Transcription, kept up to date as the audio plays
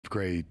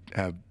grade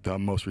have the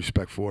most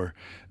respect for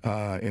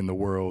in the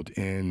world,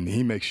 and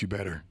he makes you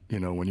better. You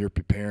know, when you're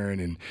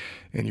preparing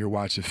and you're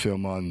watching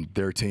film on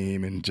their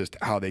team and just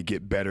how they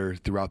get better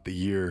throughout the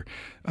year,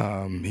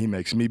 he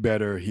makes me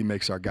better. He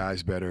makes our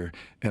guys better,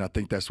 and I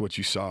think that's what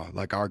you saw.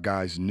 Like, our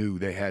guys knew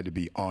they had to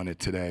be on it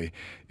today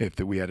if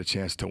we had a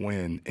chance to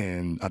win,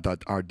 and I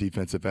thought our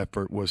defensive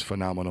effort was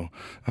phenomenal.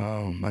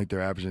 I think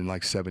they're averaging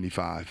like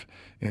 75,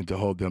 and to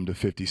hold them to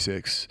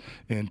 56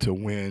 and to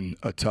win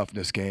a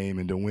toughness game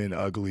and to win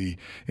ugly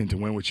and to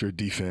win with your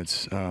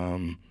defense,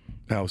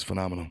 that was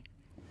phenomenal.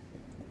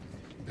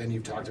 And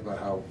you've talked about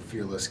how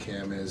fearless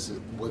Cam is.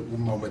 What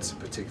moments in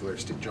particular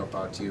jump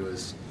out to you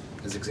as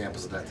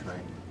examples of that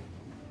tonight?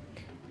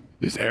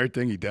 Just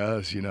everything he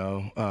does, you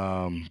know.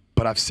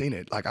 But I've seen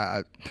it. Like,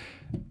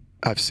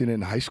 I've seen it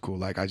in high school.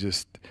 Like,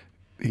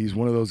 he's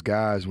one of those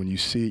guys, when you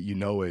see it, you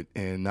know it.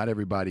 And not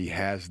everybody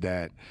has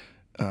that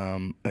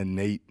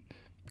innate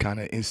kind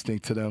of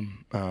instinct to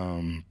them.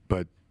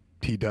 But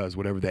he does,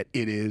 whatever that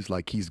it is.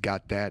 Like, he's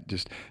got that,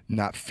 just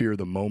not fear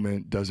the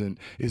moment,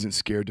 isn't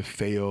scared to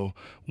fail,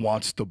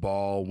 wants the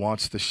ball,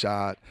 wants the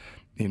shot.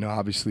 You know,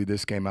 obviously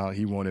this came out,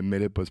 he won't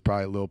admit it, but it's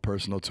probably a little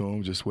personal to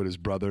him, just with his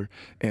brother.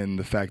 And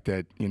the fact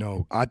that, you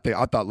know, I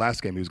thought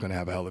last game he was going to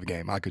have a hell of a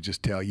game. I could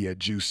just tell he had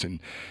juice and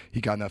he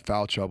got enough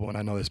foul trouble, and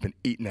I know that's been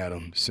eating at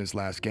him since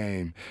last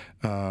game.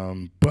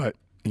 But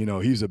you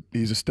know, he's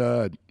a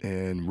stud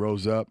and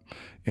rose up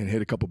and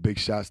hit a couple big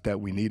shots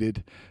that we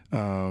needed.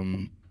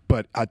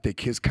 But I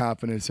think his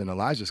confidence and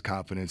Elijah's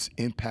confidence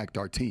impact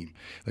our team.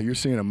 Like, you're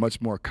seeing a much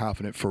more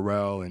confident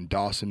Pharrell and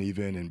Dawson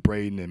even, and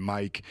Braden and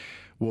Mike.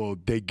 Well,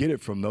 they get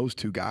it from those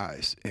two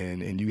guys,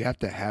 and you have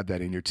to have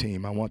that in your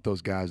team. I want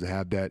those guys to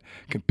have that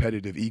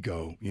competitive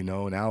ego, you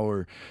know.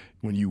 And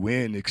when you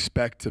win,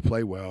 expect to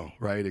play well,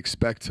 right?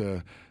 Expect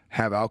to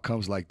have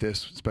outcomes like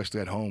this,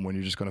 especially at home, when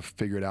you're just going to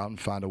figure it out and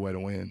find a way to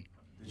win.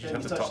 You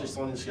touched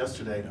on this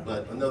yesterday,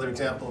 but another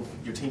example of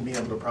your team being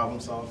able to problem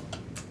solve?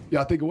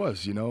 Yeah, I think it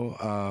was, you know.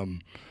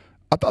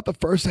 I thought the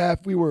first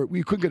half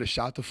we couldn't get a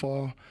shot to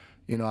fall.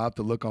 You know, I have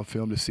to look on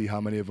film to see how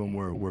many of them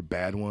were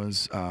bad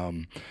ones.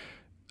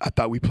 I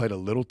thought we played a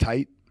little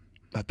tight.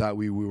 I thought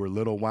we were a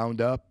little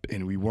wound up,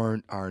 and we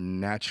weren't our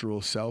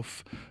natural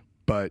self.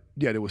 But,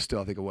 yeah, it was still,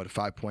 I think, a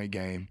 5-point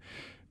game.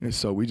 And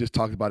so we just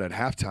talked about at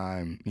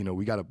halftime, you know,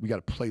 we gotta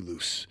play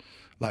loose.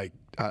 Like,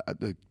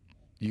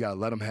 you got to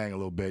let them hang a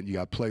little bit. You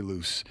got to play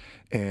loose,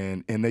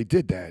 and they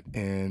did that.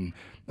 And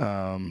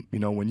you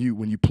know, when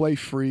you play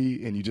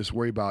free and you just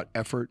worry about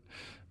effort,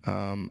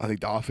 I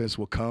think the offense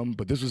will come.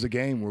 But this was a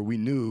game where we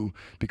knew,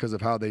 because of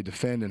how they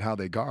defend and how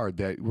they guard,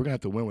 that we're gonna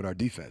have to win with our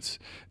defense,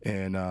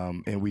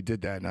 and we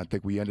did that. And I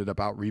think we ended up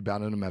out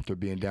rebounding them after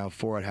being down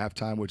 4 at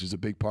halftime, which is a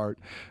big part.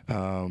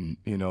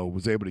 You know,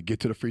 was able to get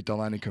to the free throw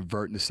line and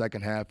convert in the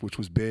second half, which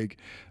was big,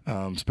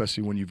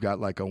 especially when you've got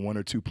like a 1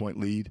 or 2 point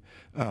lead.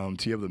 To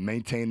be able to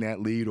maintain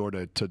that lead or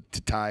to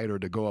tie it or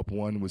to go up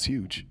 1 was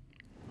huge.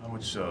 How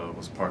much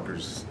was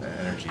Parker's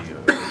energy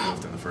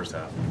lift in the first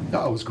half?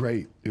 No, it was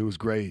great. It was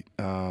great.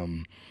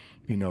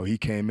 You know, he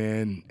came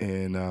in,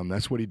 and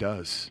that's what he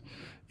does.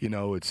 You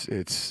know,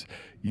 it's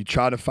you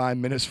try to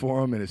find minutes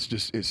for him, and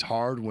it's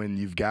hard when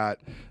you've got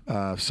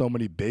so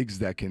many bigs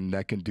that can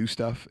do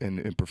stuff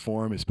and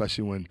perform,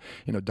 especially when,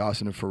 you know,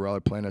 Dawson and Pharrell are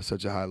playing at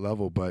such a high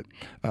level. But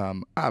I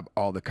have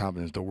all the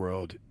confidence in the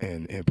world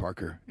in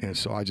Parker, and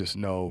so I just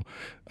know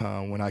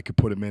when I could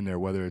put him in there,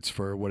 whether it's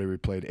for whatever he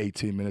played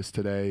 18 minutes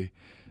today,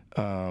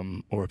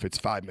 or if it's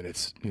 5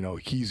 minutes, you know,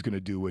 he's going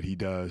to do what he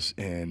does,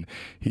 and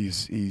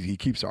he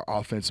keeps our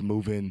offense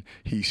moving.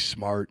 He's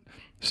smart.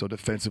 So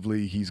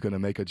defensively, he's going to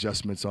make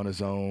adjustments on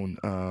his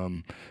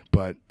own.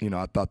 But, you know,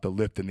 I thought the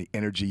lift and the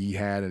energy he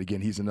had, and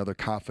again, he's another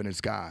confidence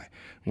guy.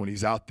 When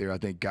he's out there, I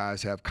think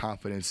guys have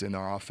confidence in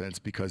our offense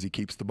because he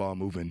keeps the ball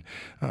moving.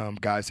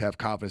 Guys have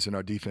confidence in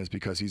our defense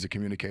because he's a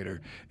communicator.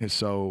 And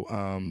so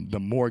the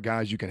more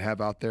guys you can have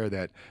out there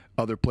that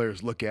other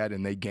players look at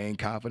and they gain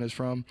confidence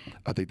from,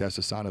 I think that's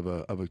a sign of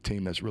a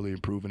team that's really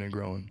improving and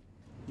growing.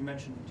 You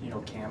mentioned, you know,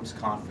 Cam's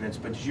confidence,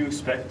 but did you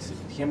expect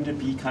him to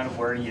be kind of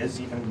where he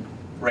is even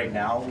right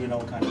now, you know,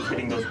 kind of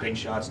hitting those big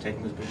shots,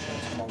 taking those big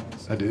shots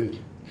moments? I did.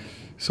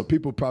 So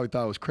people probably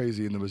thought I was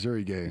crazy in the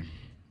Missouri game,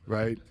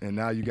 right? And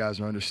now you guys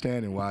are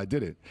understanding why I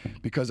did it.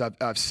 Because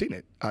I've seen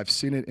it. I've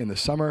seen it in the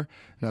summer,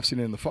 and I've seen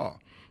it in the fall.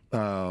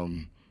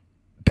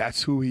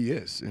 That's who he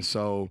is. And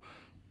so,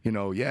 you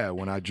know, yeah,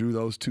 when I drew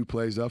those 2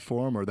 plays up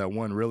for him, or that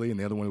one really, and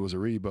the other one was a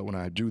read, but when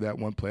I drew that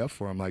one play up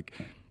for him, like,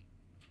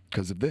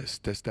 because of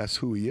that's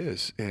who he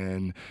is.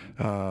 And,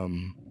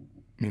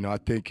 you know, I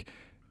think,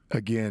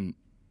 again,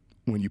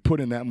 when you put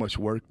in that much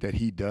work that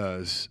he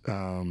does,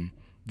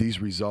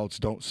 these results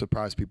don't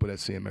surprise people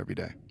that see him every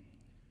day.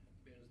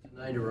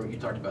 Tonight, you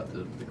talked about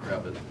the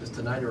crowd, but is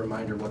tonight a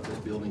reminder what this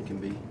building can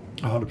be?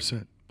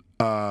 100%.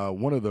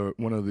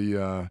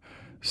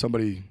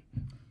 Somebody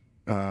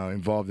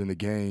involved in the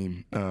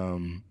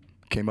game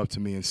came up to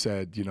me and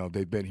said, you know,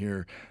 they've been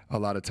here a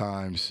lot of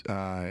times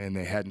and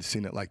they hadn't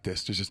seen it like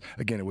this. There's just,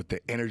 again, with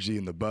the energy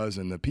and the buzz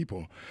and the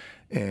people.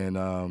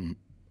 And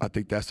I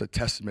think that's a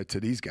testament to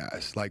these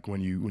guys. Like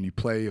when you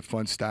play a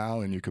fun style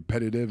and you're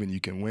competitive and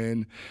you can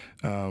win,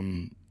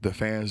 the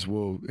fans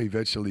will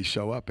eventually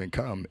show up and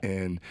come.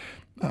 And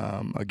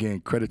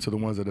again, credit to the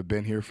ones that have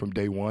been here from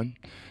day one.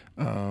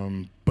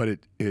 But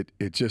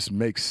it just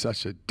makes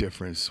such a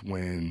difference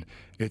when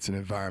it's an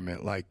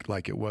environment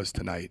like it was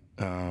tonight.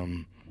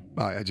 I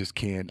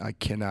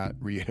cannot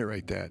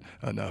reiterate that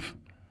enough.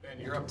 And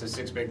you're up to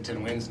 6 Big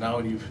Ten wins now,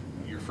 and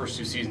your first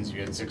 2 seasons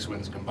you had 6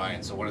 wins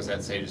combined. So what does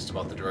that say just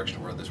about the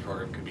direction where this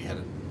program could be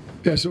headed?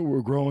 Yeah, so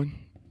we're growing.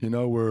 You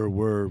know,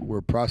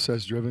 we're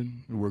process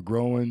driven. We're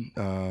growing.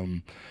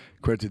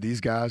 Credit to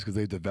these guys because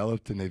they've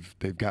developed and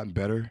they've gotten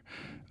better.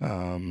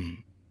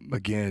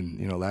 Again,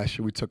 you know, last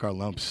year we took our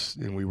lumps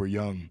and we were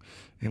young,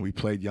 and we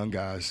played young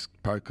guys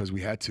probably because we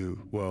had to.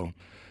 Well,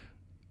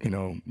 you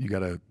know, you got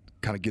to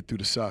kind of get through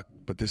the suck,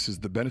 but this is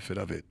the benefit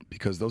of it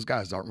because those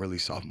guys aren't really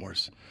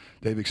sophomores.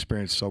 They've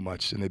experienced so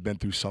much and they've been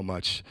through so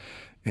much.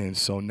 And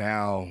so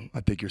now I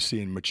think you're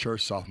seeing mature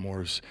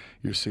sophomores.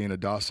 You're seeing a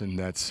Dawson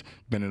that's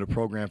been in a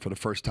program for the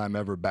first time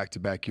ever,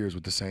 back-to-back years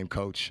with the same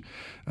coach.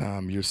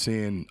 You're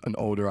seeing an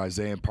older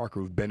Isaiah and Parker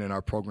who've been in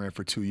our program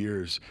for 2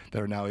 years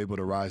that are now able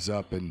to rise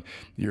up. And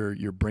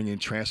you're bringing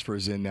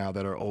transfers in now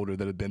that are older,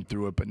 that have been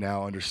through it but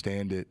now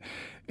understand it.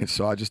 And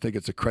so I just think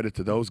it's a credit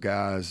to those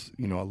guys,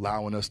 you know,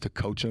 allowing us to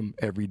coach them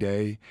every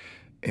day.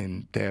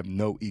 And they have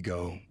no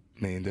ego.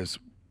 Man,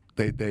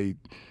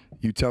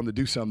 you tell them to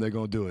do something, they're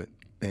going to do it.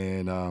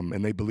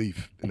 And they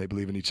believe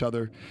in each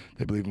other.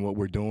 They believe in what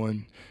we're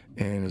doing.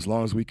 And as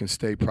long as we can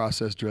stay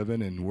process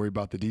driven and worry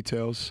about the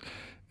details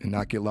and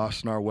not get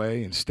lost in our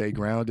way and stay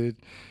grounded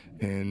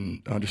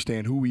and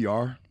understand who we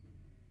are,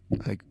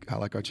 I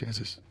like our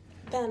chances.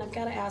 Ben, I've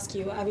got to ask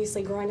you,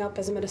 obviously growing up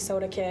as a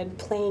Minnesota kid,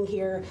 playing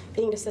here,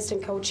 being an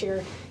assistant coach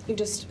here, you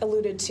just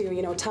alluded to,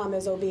 you know, Tom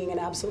Izzo being an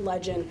absolute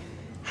legend.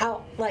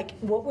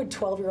 What would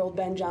 12-year-old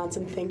Ben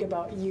Johnson think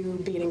about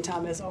you beating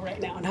Tom Izzo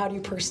right now, and how do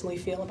you personally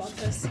feel about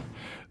this?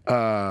 You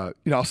know,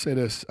 I'll say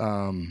this. You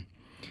know,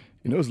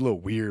 it was a little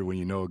weird when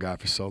you know a guy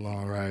for so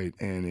long, right?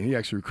 And he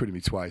actually recruited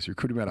me twice. He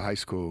recruited me out of high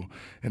school,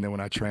 and then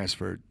when I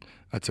transferred,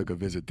 I took a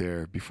visit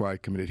there before I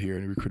committed here,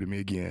 and he recruited me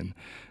again.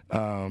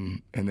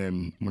 And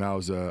then when I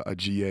was a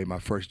GA, my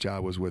first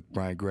job was with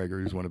Brian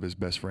Gregory, who's one of his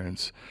best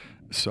friends.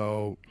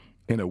 So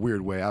in a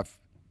weird way,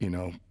 you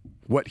know,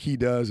 what he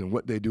does and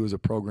what they do as a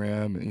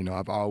program, you know,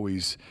 I've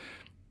always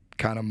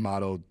kind of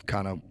modeled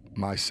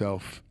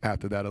myself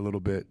after that a little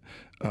bit.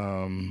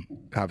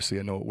 Obviously,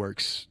 I know it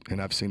works,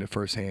 and I've seen it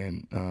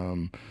firsthand.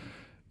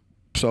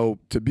 So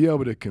to be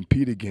able to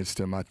compete against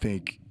him, I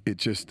think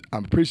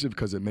I'm appreciative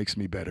because it makes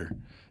me better.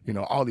 You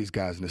know, all these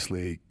guys in this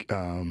league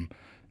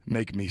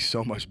make me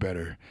so much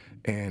better,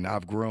 and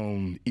I've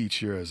grown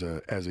each year as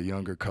a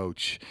younger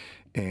coach.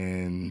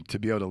 And to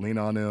be able to lean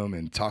on them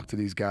and talk to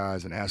these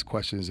guys and ask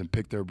questions and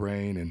pick their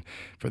brain, and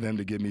for them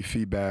to give me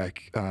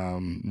feedback,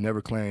 never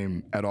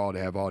claim at all to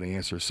have all the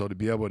answers. So to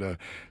be able to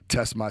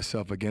test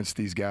myself against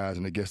these guys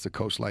and against a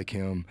coach like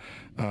him,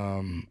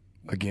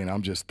 again,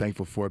 I'm just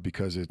thankful for it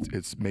because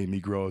it's made me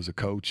grow as a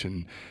coach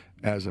and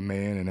as a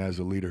man and as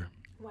a leader.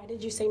 Why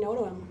did you say no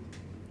to him?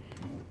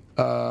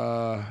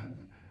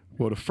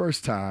 Well, the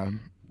first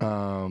time,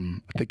 I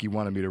think he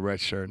wanted me to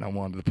redshirt, and I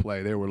wanted to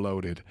play. They were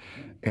loaded,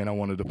 and I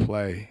wanted to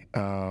play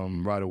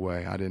right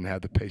away. I didn't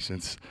have the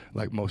patience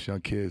like most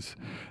young kids.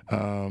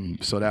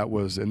 So that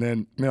was, and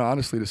then, you know,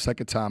 honestly, the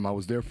second time I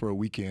was there for a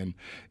weekend,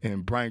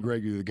 and Brian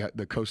Gregory,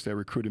 the coach that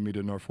recruited me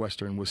to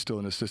Northwestern, was still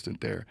an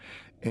assistant there,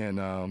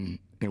 and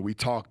we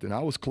talked, and I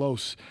was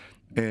close,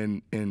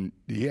 and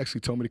he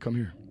actually told me to come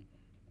here.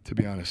 To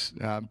be honest,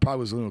 I probably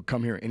was going to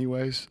come here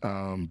anyways,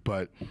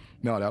 but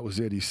no, that was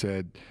it. He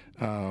said,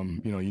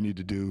 you know, you need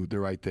to do the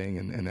right thing,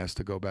 and that's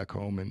to go back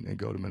home and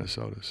go to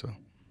Minnesota. So.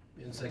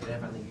 In the second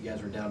half, I think you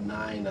guys were down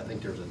 9. I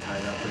think there was a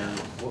timeout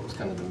there. What was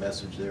kind of the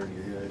message there to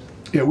you guys?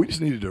 Yeah, we just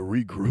needed to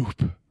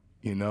regroup.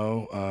 You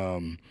know,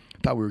 I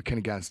thought we were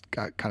got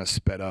kind of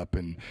sped up,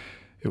 and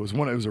it was a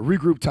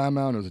regroup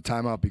timeout. It was a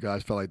timeout because I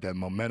felt like that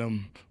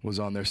momentum was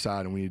on their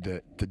side, and we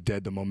needed to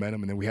dead the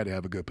momentum, and then we had to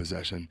have a good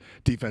possession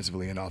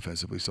defensively and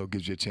offensively. So it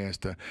gives you a chance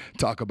to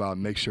talk about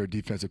and make sure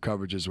defensive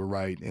coverages were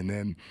right, and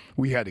then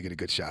we had to get a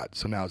good shot.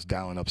 So now it's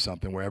dialing up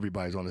something where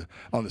everybody's on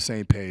the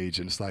same page,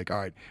 and it's like, all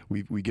right,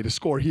 we get a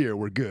score here,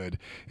 we're good,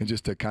 and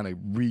just to kind of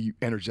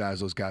re-energize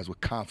those guys with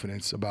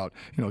confidence about,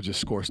 you know, just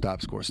score,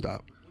 stop. What do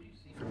you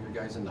see from your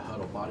guys in the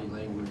huddle, body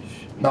language?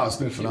 No, it's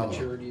been phenomenal.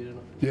 Maturity, you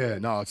know? Yeah,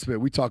 no,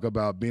 we talk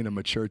about being a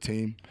mature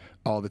team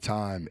all the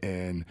time,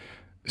 and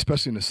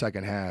especially in the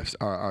second half,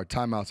 our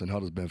timeouts and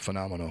huddle has been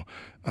phenomenal.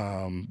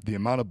 The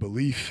amount of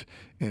belief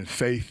and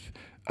faith,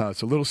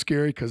 it's a little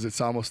scary because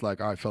it's almost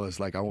like, all right, fellas,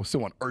 like I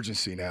still want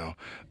urgency now,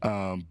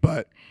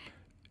 but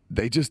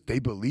they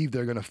believe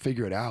they're going to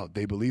figure it out.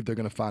 They believe they're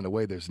going to find a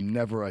way. There's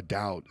never a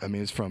doubt. I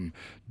mean, it's from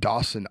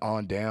Dawson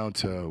on down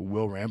to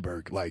Will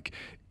Ramberg. Like,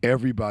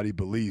 everybody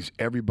believes,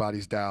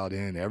 everybody's dialed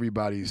in,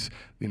 everybody's,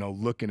 you know,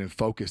 looking and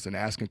focused and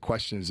asking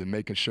questions and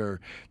making sure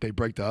they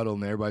break the huddle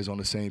and everybody's on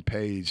the same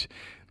page.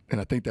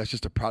 And I think that's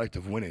just a product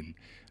of winning.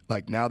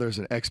 like now there's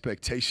an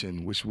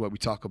expectation, which is what we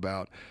talk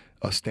about,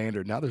 a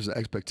standard. Now there's an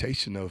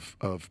expectation of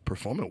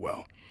performing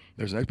well.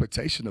 There's an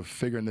expectation of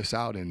figuring this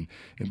out and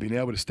being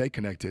able to stay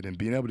connected and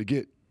being able to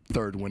get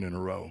third win in a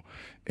row.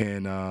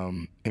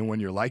 And when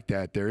you're like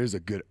that, there is a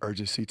good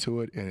urgency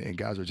to it, and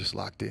guys are just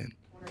locked in.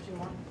 One or two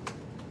more.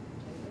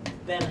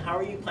 Ben, how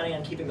are you planning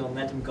on keeping the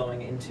momentum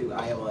going into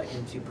Iowa,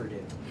 into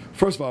Purdue?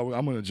 First of all,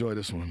 I'm going to enjoy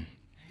this one.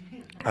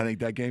 I think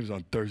that game's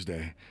on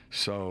Thursday,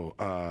 so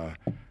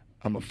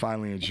I'm gonna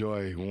finally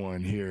enjoy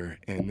one here,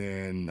 and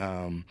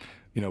then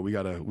you know, we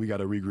gotta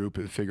regroup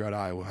and figure out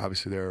Iowa.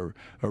 Obviously, they're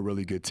a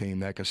really good team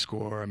that can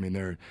score. I mean,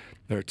 they're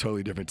a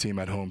totally different team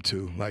at home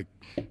too. Like,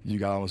 you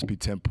gotta almost be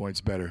 10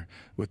 points better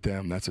with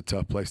them. That's a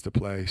tough place to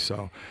play.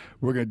 So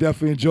we're gonna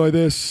definitely enjoy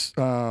this.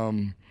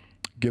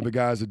 Give the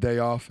guys a day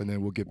off, and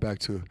then we'll get back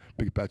to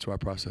our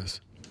process.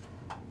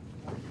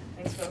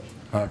 Thanks, Coach.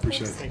 I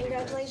appreciate it.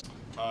 Congratulations.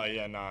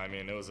 Yeah, no, I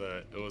mean, it was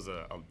a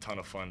ton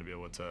of fun to be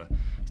able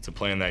to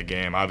play in that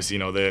game. Obviously, you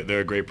know, they're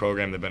a great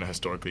program. They've been a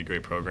historically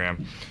great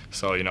program.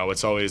 So, you know,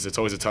 it's always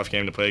a tough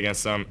game to play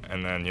against them.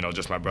 And then, you know,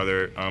 just my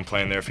brother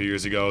playing there a few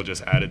years ago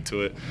just added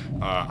to it.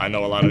 I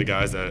know a lot of the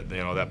guys that, you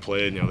know, that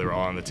played. You know, they were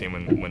all on the team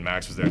when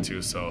Max was there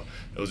too. So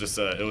it was just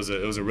it was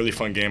a really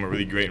fun game, a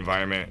really great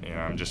environment. You know,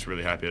 I'm just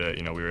really happy that,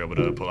 you know, we were able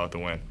to pull out the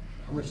win.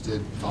 How much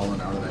did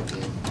falling out of that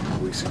game a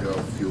couple weeks ago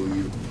fuel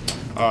you?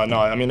 No,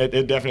 I mean,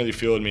 it definitely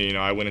fueled me. You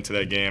know, I went into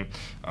that game,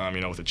 you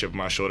know, with a chip on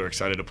my shoulder,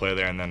 excited to play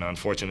there, and then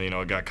unfortunately, you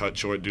know, it got cut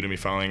short due to me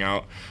fouling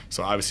out.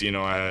 So obviously, you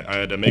know, I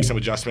had to make some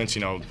adjustments.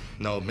 You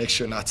know, make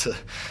sure not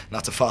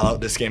to foul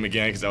out this game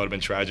again, because that would have been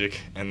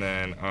tragic. And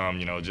then,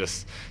 you know,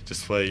 just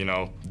play, you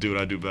know, do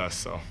what I do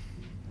best. So.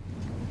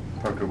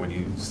 Parker, when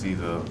you see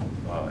the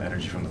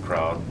energy from the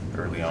crowd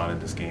early on in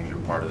this game, you're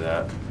part of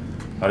that.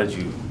 How did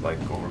you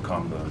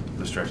overcome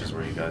the stretches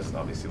where you guys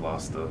obviously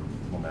lost the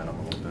momentum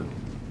a little bit?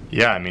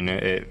 Yeah, I mean,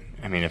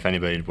 if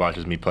anybody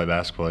watches me play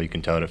basketball, you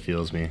can tell it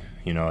feels me.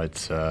 You know,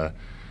 it's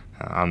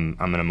I'm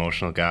an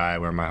emotional guy. I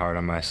wear my heart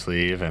on my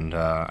sleeve, and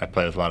I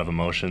play with a lot of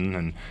emotion.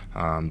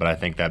 And but I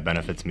think that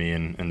benefits me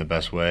in the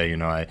best way. You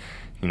know, I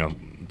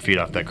feed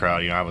off that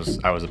crowd. You know,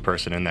 I was a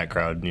person in that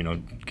crowd. You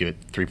know,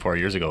 3-4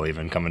 years ago,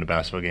 even coming to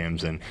basketball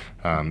games and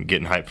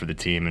getting hyped for the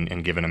team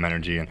and giving them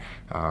energy. And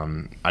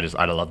I'd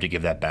love to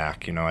give that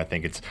back. You know, I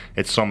think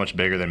it's so much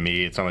bigger than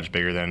me. It's so much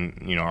bigger than,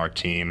 you know, our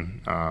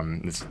team.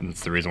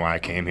 It's the reason why I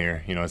came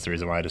here. You know, it's the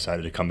reason why I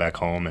decided to come back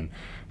home and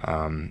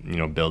you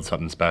know, build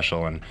something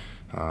special. And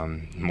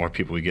the more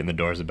people we get in the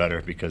doors, the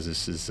better, because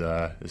this is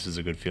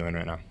a good feeling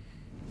right now.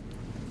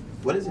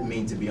 What does it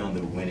mean to be on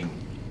the winning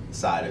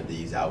side of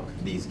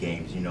these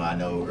games? You know, I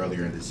know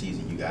earlier in the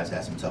season you guys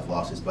had some tough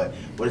losses, but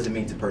what does it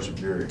mean to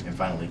persevere and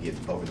finally get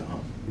over the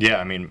hump? Yeah,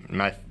 I mean,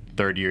 my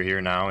third year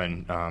here now,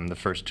 and the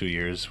first 2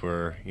 years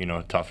were, you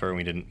know, tougher.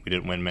 We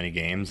didn't win many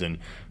games, and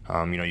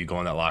you know, you go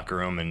in that locker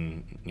room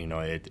and, you know,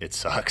 it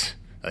sucks.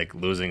 Like,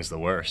 losing's the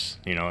worst,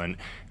 you know, and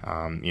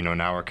you know,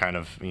 now we're kind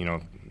of, you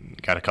know,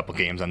 got a couple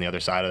games on the other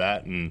side of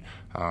that, and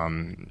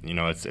you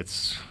know,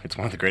 it's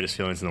one of the greatest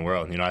feelings in the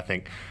world. You know, I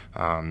think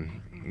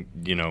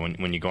you know,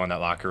 when you go in that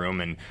locker room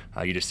and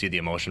you just see the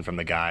emotion from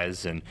the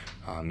guys, and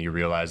you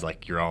realize,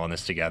 like, you're all in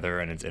this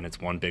together, and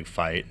it's one big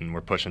fight, and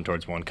we're pushing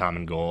towards one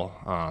common goal.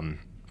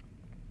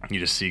 You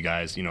just see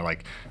guys, you know,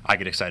 like, I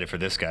get excited for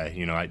this guy.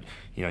 You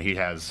know, he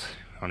has,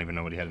 I don't even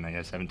know what he had tonight. He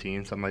had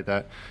 17, something like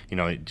that. You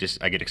know,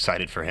 I get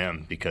excited for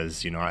him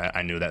because, you know,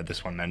 I knew that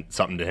this one meant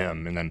something to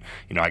him. And then,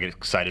 you know, I get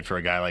excited for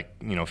a guy like,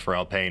 you know,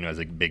 Pharrell Payne, who has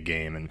a big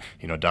game, and,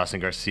 you know, Dawson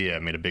Garcia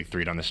made a big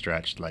three down the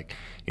stretch. Like,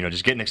 you know,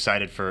 just getting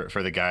excited for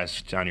the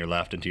guys on your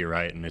left and to your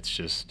right, and it's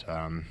just,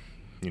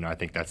 you know, I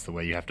think that's the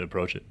way you have to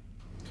approach it.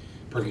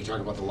 Parker, you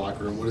talk about the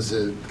locker room. What is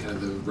it, kind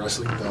of the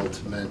wrestling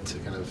belt meant to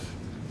kind of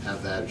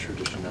have that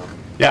tradition now?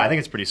 Yeah, I think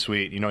it's pretty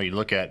sweet. You know, you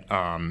look at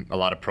a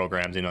lot of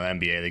programs, you know, the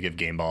NBA, they give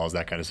game balls,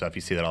 that kind of stuff.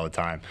 You see that all the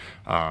time.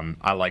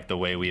 I like the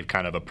way we've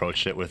kind of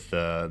approached it with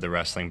the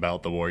wrestling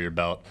belt, the Warrior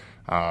belt.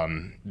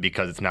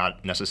 Because it's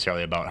not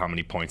necessarily about how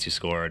many points you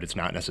scored. It's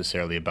not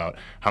necessarily about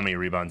how many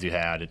rebounds you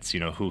had. It's,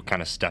 you know, who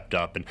kind of stepped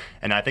up.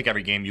 And I think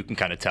every game you can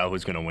kind of tell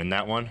who's going to win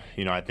that one.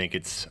 You know, I think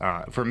it's,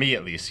 for me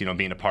at least, you know,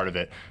 being a part of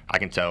it, I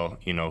can tell,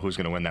 you know, who's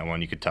going to win that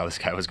one. You could tell this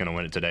guy was going to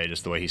win it today,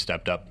 just the way he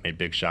stepped up, made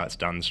big shots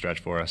down the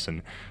stretch for us.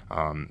 And,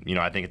 you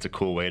know, I think it's a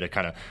cool way to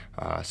kind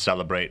of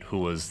celebrate who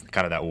was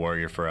kind of that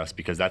warrior for us,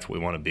 because that's what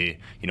we want to be.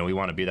 You know, we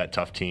want to be that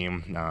tough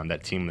team,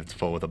 that team that's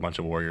full with a bunch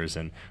of warriors.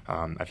 And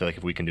I feel like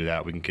if we can do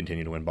that, we can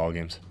continue to win ball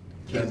games.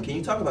 Can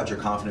you talk about your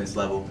confidence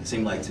level? It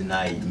seemed like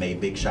tonight you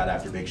made big shot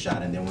after big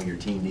shot, and then when your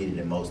team needed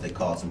it most, they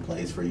called some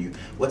plays for you.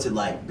 What's it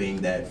like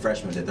being that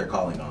freshman that they're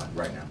calling on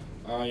right now?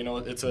 You know,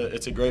 it's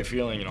a great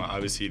feeling. You know,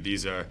 obviously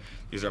these are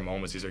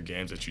moments, these are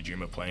games that you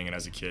dream of playing in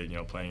as a kid. You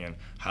know, playing in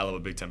high-level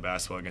Big Ten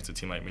basketball against a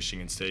team like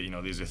Michigan State. You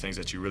know, these are things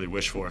that you really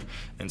wish for.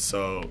 And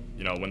so,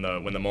 you know, when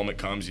the moment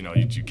comes, you know,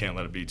 you can't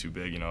let it be too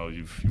big. You know,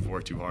 you've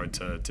worked too hard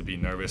to be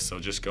nervous. So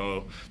just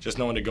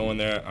knowing to go in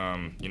there.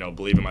 You know,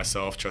 believe in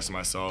myself, trust in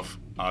myself.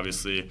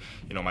 Obviously,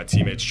 you know, my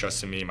teammates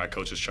trusting me, my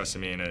coaches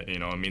trusting me, and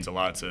it means a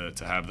lot to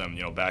have them,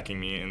 you know, backing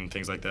me and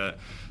things like that.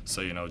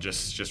 So, you know,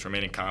 just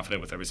remaining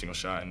confident with every single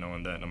shot and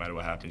knowing that no matter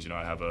what happens, you know,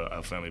 I have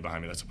a family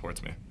behind me that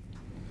supports me.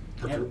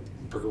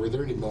 Parker, were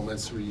there any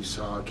moments where you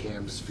saw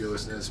Cam's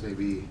fearlessness,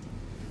 maybe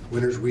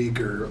winter's week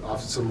or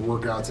off some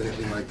workouts,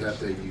 anything like that,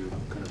 that you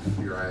kind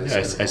of your eyes?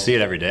 Yeah, I see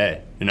it every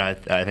day. You know,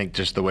 I think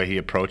just the way he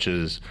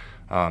approaches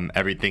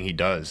everything he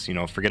does, you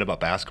know, forget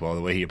about basketball,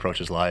 the way he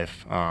approaches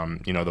life,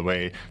 you know,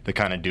 the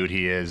kind of dude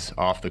he is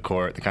off the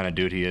court, the kind of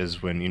dude he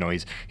is when, you know,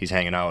 he's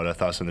hanging out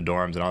with us in the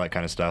dorms and all that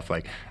kind of stuff.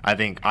 Like,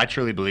 I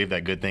truly believe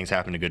that good things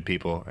happen to good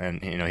people,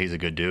 and, you know, he's a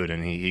good dude,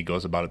 and he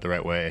goes about it the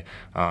right way.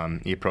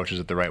 He approaches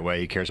it the right way.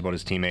 He cares about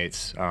his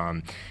teammates.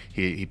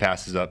 He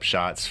passes up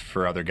shots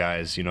for other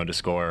guys, you know, to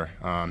score.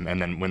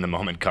 And then when the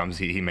moment comes,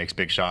 he makes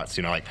big shots.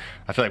 You know, like,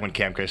 I feel like when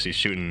Cam Christie's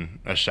shooting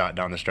a shot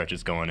down the stretch,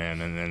 it's going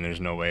in, and then there's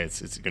no way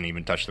it's going to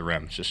even touch the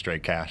rim. It's just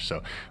straight cash.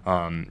 So,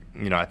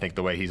 you know, I think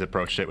the way he's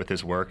approached it with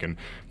his work, and,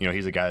 you know,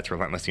 he's a guy that's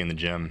relentlessly in the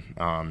gym.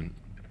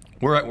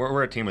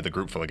 We're a team with a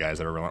group full of guys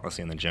that are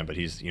relentlessly in the gym, but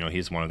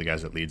he's one of the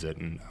guys that leads it,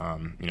 and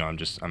you know,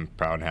 I'm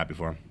proud and happy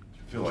for him.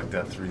 Feel like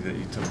that three that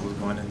you took was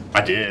going in?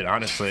 I did,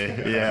 honestly.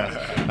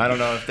 Yeah, I don't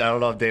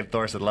know if Dave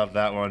Thorson loved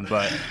that one,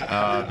 but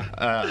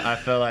I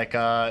feel like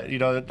you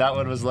know, that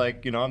one was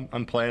like, you know,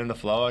 I'm playing in the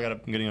flow. I'm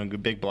getting a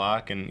big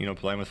block, and, you know,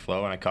 playing with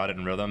flow, and I caught it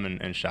in rhythm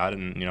and shot it.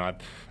 And, you know,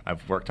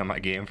 I've worked on my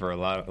game for a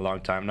long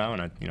time now,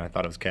 and I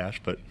thought it was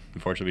cash, but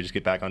unfortunately we just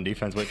get back on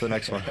defense, wait for the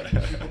next one.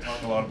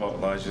 Talk a lot about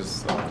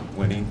Elijah's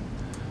winning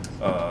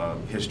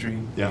history.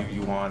 Yeah.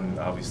 You won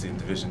obviously in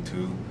Division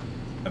II.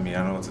 I mean,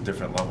 I know it's a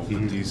different level,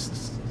 but do you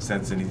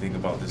sense anything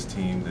about this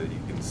team that you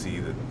can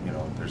see that, you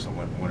know, there's a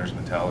winner's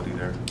mentality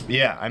there?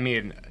 Yeah, I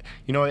mean,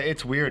 you know,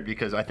 it's weird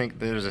because I think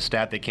there's a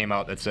stat that came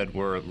out that said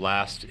we're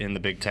last in the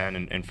Big Ten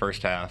in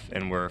first half,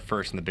 and we're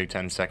first in the Big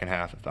Ten in second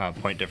half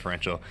point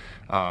differential.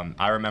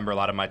 I remember a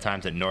lot of my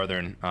times at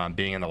Northern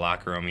being in the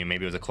locker room. I mean,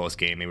 maybe it was a close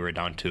game, maybe we were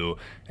down 2,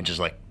 and just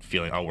like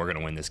feeling, oh, we're going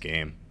to win this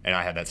game. And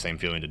I had that same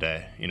feeling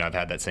today. You know, I've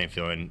had that same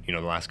feeling, you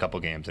know, the last couple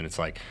games, and it's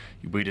like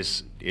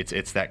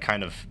it's that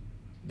kind of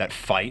that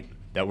fight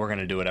that we're going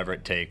to do whatever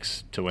it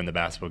takes to win the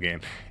basketball game.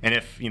 And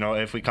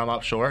if we come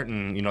up short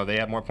and, you know, they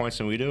have more points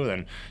than we do,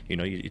 then, you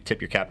know, you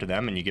tip your cap to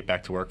them and you get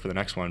back to work for the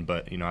next one.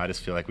 But, you know, I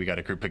just feel like we got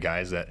a group of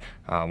guys that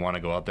want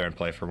to go out there and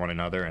play for one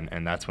another,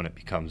 and that's when it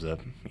becomes a,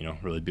 you know,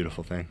 really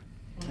beautiful thing.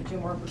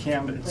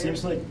 Cam, it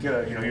seems like you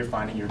know, you're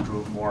finding your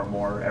groove more and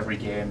more every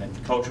game,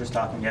 and Coach was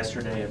talking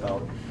yesterday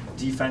about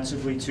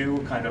defensively too,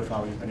 kind of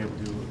how you've been able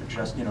to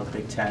adjust, you know,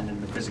 Big Ten and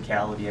the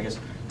physicality. I guess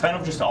kind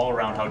of just all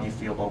around, how do you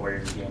feel about where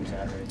your game's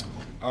at right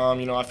now?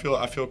 You know, I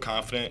feel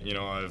confident. You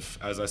know,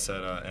 as I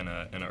said in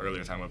an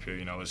earlier time up here,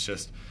 you know, it's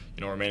just,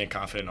 you know, remaining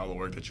confident in all the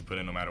work that you put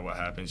in, no matter what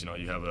happens. You know,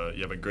 you have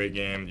a great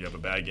game, you have a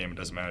bad game, it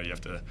doesn't matter. You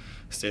have to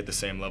stay at the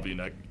same level. You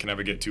can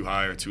never get too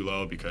high or too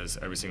low, because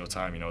every single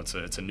time, you know, it's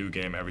a new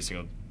game every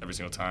single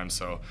time.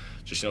 So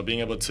just, you know,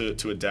 being able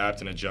to adapt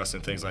and adjust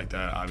and things like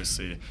that.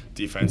 Obviously,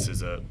 defense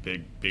is a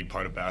big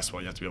part of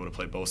basketball. You have to be able to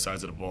play both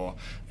sides of the ball,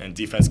 and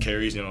defense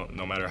carries. You know,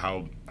 no matter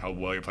how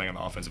well you're playing on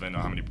the offensive end,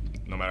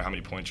 no matter how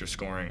many points you're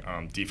scoring,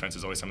 defense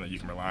is always something that you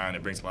can rely on.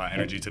 It brings a lot of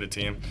energy to the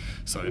team.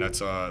 So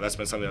that's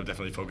been something I've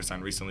definitely focused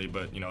on recently.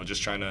 But, you know,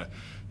 just trying to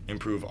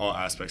improve all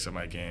aspects of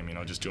my game. You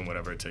know, just doing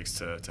whatever it takes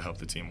to help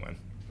the team win.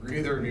 For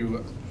either of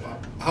you,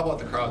 how about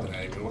the crowd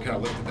tonight? I mean, what kind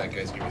of lift did that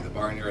guys give you? The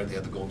Barnyard, they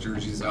had the gold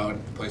jerseys out.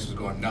 The place was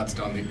going nuts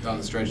down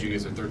the stretch. You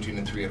guys are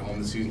 13-3 at home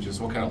this season. Just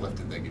what kind of lift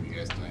did that give you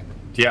guys tonight?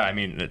 Yeah, I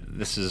mean,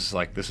 this is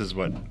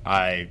what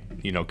I,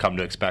 you know, come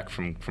to expect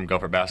from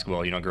Gopher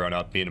basketball. You know, growing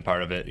up, being a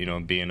part of it, you know,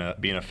 being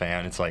a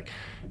fan. It's like,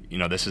 you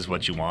know, this is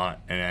what you want,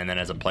 and then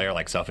as a player,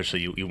 like, selfishly,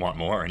 you want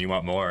more,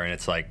 and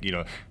it's like, you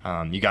know,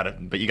 you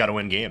gotta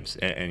win games,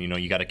 and you know,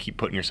 you got to keep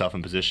putting yourself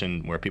in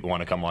position where people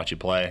want to come watch you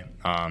play.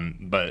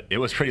 But it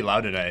was pretty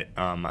loud tonight.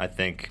 I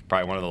think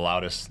probably one of the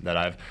loudest that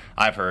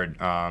I've heard.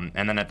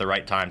 And then at the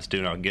right times too,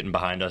 you know, getting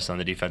behind us on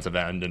the defensive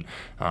end, and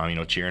you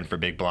know, cheering for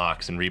big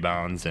blocks and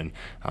rebounds, and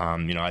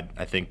you know,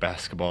 I think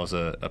basketball is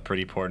a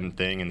pretty important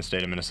thing in the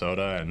state of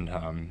Minnesota, and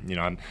you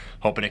know, I'm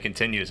hoping it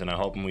continues, and I'm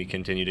hoping we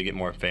continue to get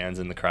more fans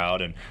in the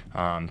crowd and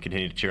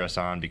continue to cheer us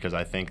on, because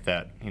I think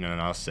that, you know,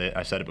 and I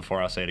said it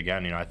before, I'll say it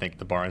again, you know, I think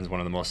the Barn is one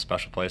of the most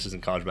special places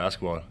in college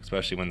basketball,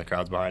 especially when the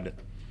crowd's behind it.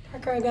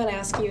 Parker, I've got to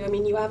ask you, I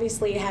mean, you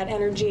obviously had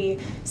energy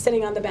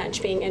sitting on the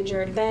bench being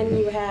injured, then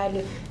you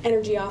had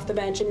energy off the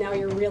bench, and now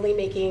you're really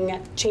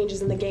making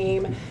changes in the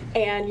game,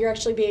 and you're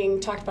actually being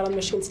talked about on the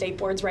Michigan State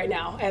boards right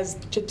now as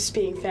just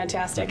being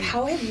fantastic.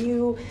 How have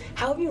you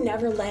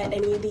never let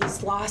any of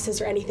these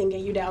losses or anything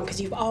get you down,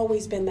 because you've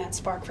always been that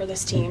spark for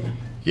this team?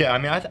 Yeah, I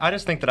mean, I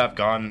just think that I've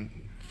gone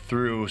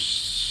through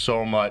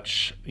so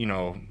much, you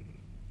know,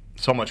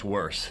 so much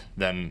worse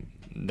than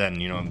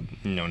you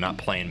know not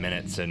playing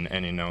minutes and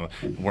you know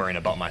worrying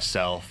about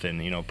myself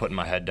and you know putting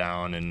my head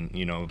down and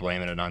you know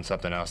blaming it on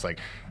something else. Like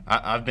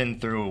I've been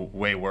through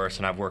way worse,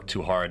 and I've worked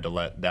too hard to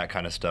let that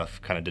kind of stuff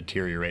kind of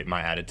deteriorate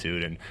my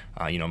attitude and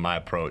you know my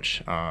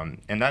approach.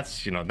 And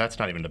that's that's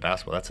not even to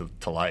basketball. That's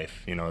to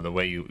life. You know the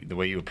way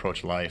you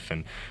approach life,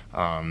 and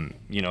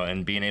you know,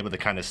 and being able to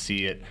kind of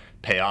see it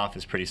pay off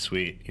is pretty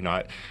sweet. You know,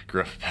 I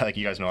grew up, like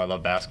you guys know, I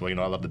love basketball. You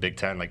know, I love the Big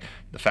Ten. Like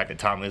the fact that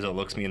Tom Izzo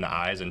looks me in the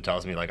eyes and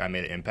tells me like I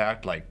made an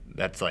impact, like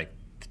that's like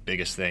the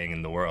biggest thing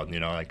in the world. You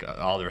know, like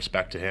all the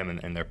respect to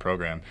him and their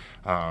program.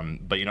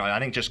 But you know, I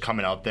think just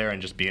coming out there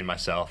and just being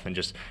myself and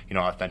just you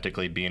know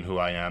authentically being who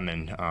I am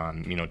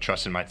and you know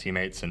trusting my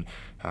teammates and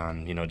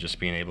you know just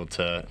being able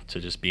to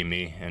just be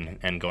me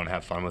and go and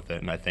have fun with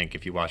it. And I think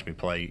if you watch me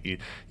play,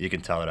 you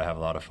can tell that I have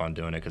a lot of fun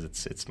doing it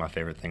because it's my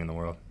favorite thing in the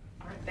world.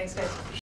 All right, thanks guys.